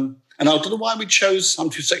 it's and I don't know why we chose "I'm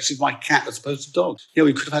Too Sexy for My Cat" as opposed to dogs. Yeah,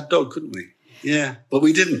 we could have had dog, couldn't we? Yeah, but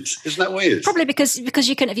we didn't. Isn't that weird? Probably because you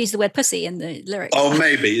couldn't have used the word pussy in the lyrics. Oh,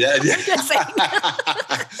 maybe. Yeah.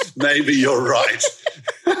 Maybe you're right.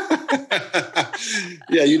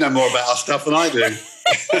 Yeah, you know more about our stuff than I do.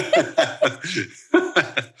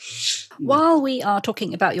 While we are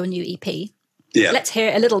talking about your new EP, let's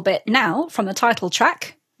hear a little bit now from the title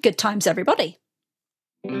track, "Good Times Everybody."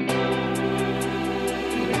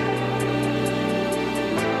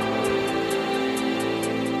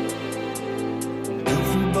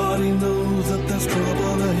 Everybody knows that there's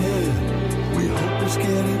trouble ahead. We hope it's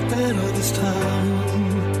getting better this time.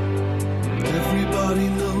 Everybody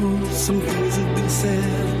knows some things have been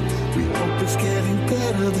said. We hope it's getting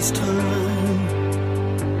better this time.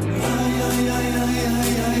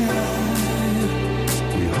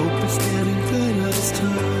 We hope it's getting better this time.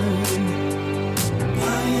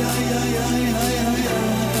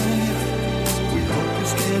 We hope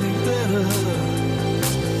it's getting better this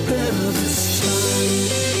time.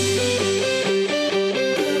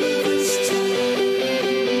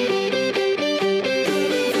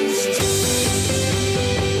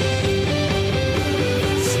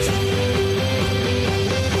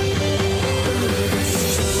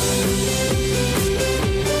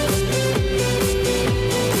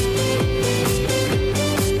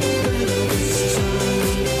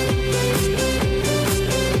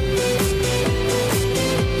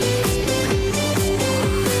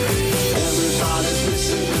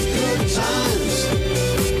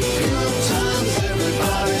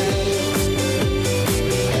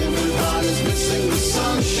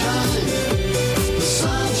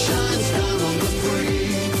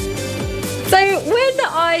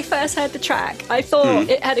 first heard the track, I thought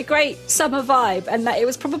it had a great summer vibe and that it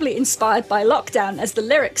was probably inspired by lockdown, as the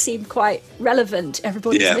lyrics seemed quite relevant.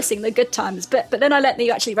 Everybody's missing the good times. But then I learnt that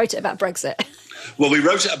you actually wrote it about Brexit. Well, we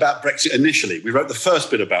wrote it about Brexit initially. We wrote the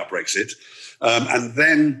first bit about Brexit, and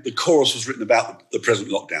then the chorus was written about the present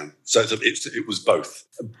lockdown. So it was both.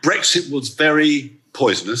 Brexit was very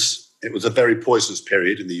poisonous. It was a very poisonous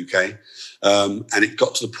period in the UK, and it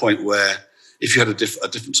got to the point where if you had a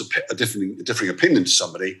differing opinion to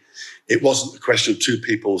somebody, it wasn't a question of two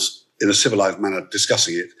people's, in a civilized manner,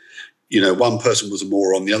 discussing it. You know, one person was a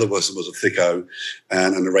moron, the other person was a thicko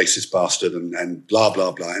and a racist bastard and blah,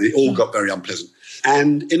 blah, blah. And it all got very unpleasant.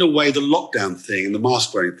 And in a way, the lockdown thing and the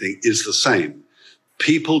mask wearing thing is the same.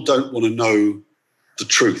 People don't want to know the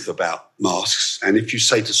truth about masks. And if you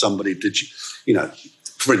say to somebody,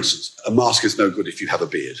 for instance, a mask is no good if you have a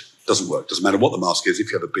beard. It doesn't work. It doesn't matter what the mask is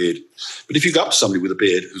if you have a beard. But if you go up to somebody with a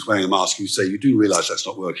beard who's wearing a mask, you say, you do realise that's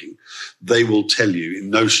not working. They will tell you,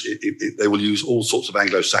 they will use all sorts of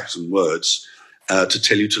Anglo-Saxon words to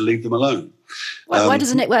tell you to leave them alone. Why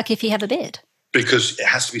doesn't it work if you have a beard? Because it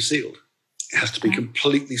has to be sealed. It has to be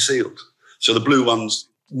completely sealed. So the blue ones,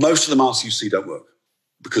 most of the masks you see don't work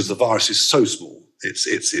because the virus is so small.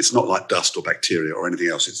 It's not like dust or bacteria or anything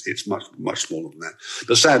else. It's much, much smaller than that.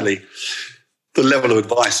 But sadly, the level of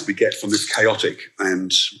advice that we get from this chaotic and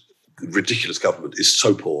ridiculous government is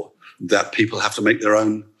so poor that people have to make their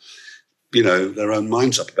own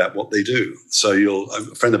minds up about what they do. So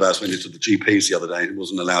a friend of ours went into the GPs the other day and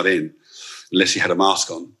wasn't allowed in unless he had a mask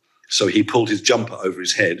on. So he pulled his jumper over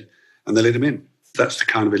his head and they let him in. That's the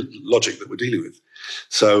kind of logic that we're dealing with.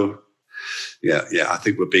 So, yeah, I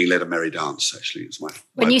think we're being led a merry dance, actually.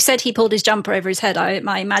 When you said he pulled his jumper over his head, I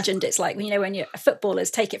imagined it's like, when your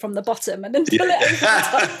footballers take it from the bottom and then pull it over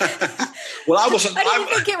the top. Well, I wasn't... I didn't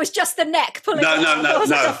think it was just the neck pulling it over. It was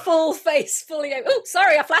like a full face fully over. Oh,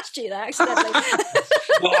 sorry, I flashed you there accidentally.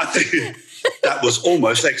 Well, I think that was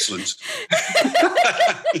almost excellent.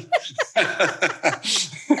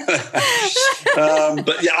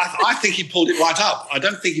 But yeah, I think he pulled it right up. I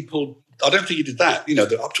don't think he did that,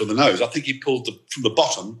 up to the nose. I think he pulled from the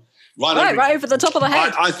bottom right over the top of the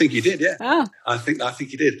head. I think he did, yeah. Oh. I think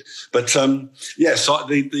he did. But so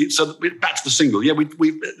back to the single. Yeah,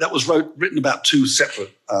 that was written about two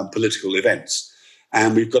separate political events,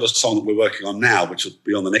 and we've got a song that we're working on now, which will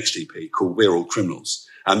be on the next EP, called "We're All Criminals,"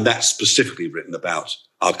 and that's specifically written about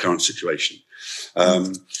our current situation.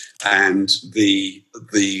 And the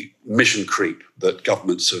mission creep that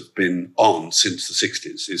governments have been on since the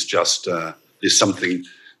 60s is something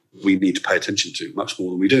we need to pay attention to much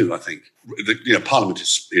more than we do, I think. Parliament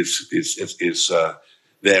is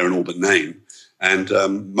there in all but name, and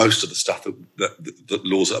most of the stuff that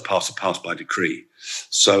laws that are passed by decree.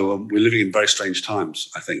 So we're living in very strange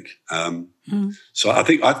times, I think. So I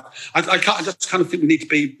think I just kind of think we need to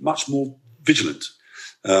be much more vigilant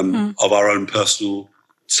of our own personal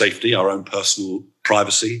safety, our own personal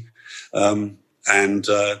privacy. And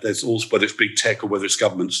there's also, whether it's big tech or whether it's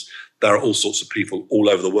governments, there are all sorts of people all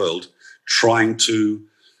over the world trying to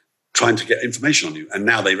get information on you. And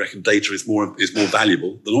now they reckon data is more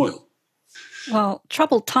valuable than oil. Well,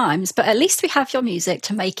 troubled times, but at least we have your music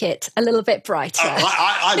to make it a little bit brighter.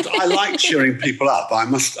 I like cheering people up.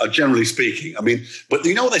 Generally speaking, but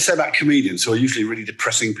you know what they say about comedians who are usually really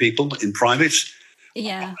depressing people in private?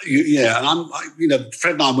 Yeah. And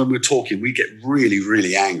Fred and I, when we're talking, we get really,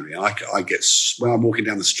 really angry. And I get, when I'm walking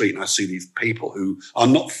down the street and I see these people who are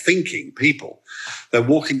not thinking people. They're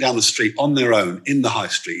walking down the street on their own, in the high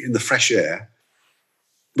street, in the fresh air,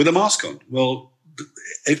 with a mask on. Well,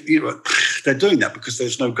 they're doing that because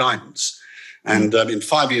there's no guidance. And in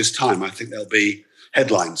 5 years' time, I think there'll be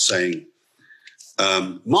headlines saying,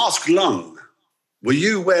 mask lung. Were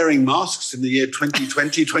you wearing masks in the year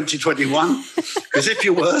 2020, 2021? Because if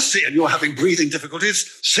you were, and you're having breathing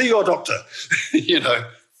difficulties, see your doctor.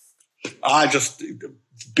 I just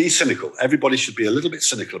be cynical. Everybody should be a little bit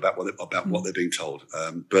cynical about what they're being told.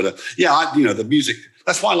 The music.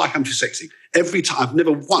 That's why I like I'm Too Sexy. Every time, I've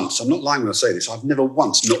never once. I'm not lying when I say this. I've never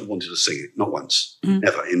once not wanted to sing it. Not once.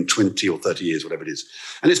 Never in 20 or 30 years, whatever it is.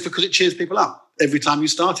 And it's because it cheers people up every time you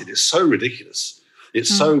start it. It's so ridiculous.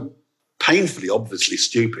 It's so painfully, obviously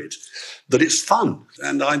stupid, that it's fun.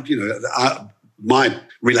 And my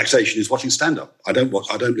relaxation is watching stand-up. I don't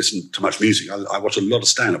listen to much music. I watch a lot of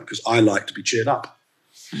stand-up because I like to be cheered up.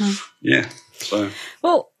 Yeah. So.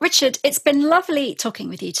 Well, Richard, it's been lovely talking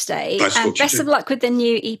with you today. Nice and best of luck with the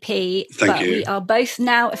new EP. Thank you. We are both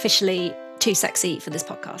now officially too sexy for this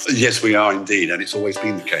podcast. Yes, we are indeed. And it's always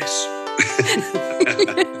been the case.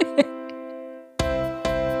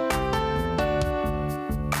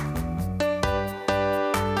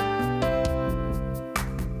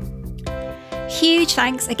 huge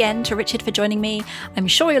thanks again to Richard for joining me. I'm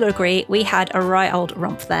sure you'll agree we had a right old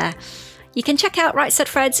romp there. You can check out Right Said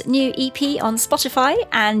Fred's new EP on Spotify,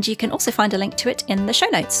 and you can also find a link to it in the show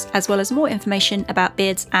notes, as well as more information about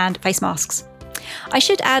beards and face masks. I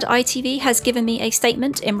should add ITV has given me a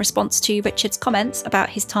statement in response to Richard's comments about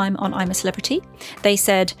his time on I'm a Celebrity. They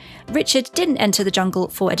said, "Richard didn't enter the jungle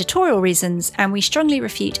for editorial reasons, and we strongly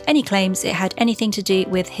refute any claims it had anything to do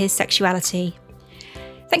with his sexuality."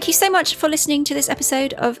 Thank you so much for listening to this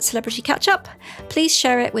episode of Celebrity Catch Up. Please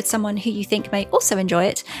share it with someone who you think may also enjoy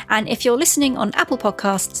it. And if you're listening on Apple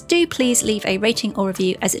Podcasts, do please leave a rating or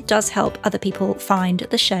review, as it does help other people find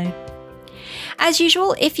the show. As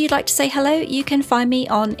usual, if you'd like to say hello, you can find me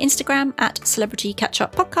on Instagram at Celebrity Catch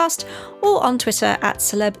Up Podcast or on Twitter at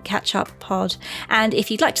Celeb Catch Up Pod. And if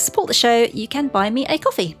you'd like to support the show, you can buy me a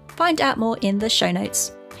coffee. Find out more in the show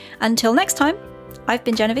notes. Until next time, I've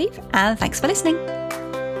been Genevieve, and thanks for listening.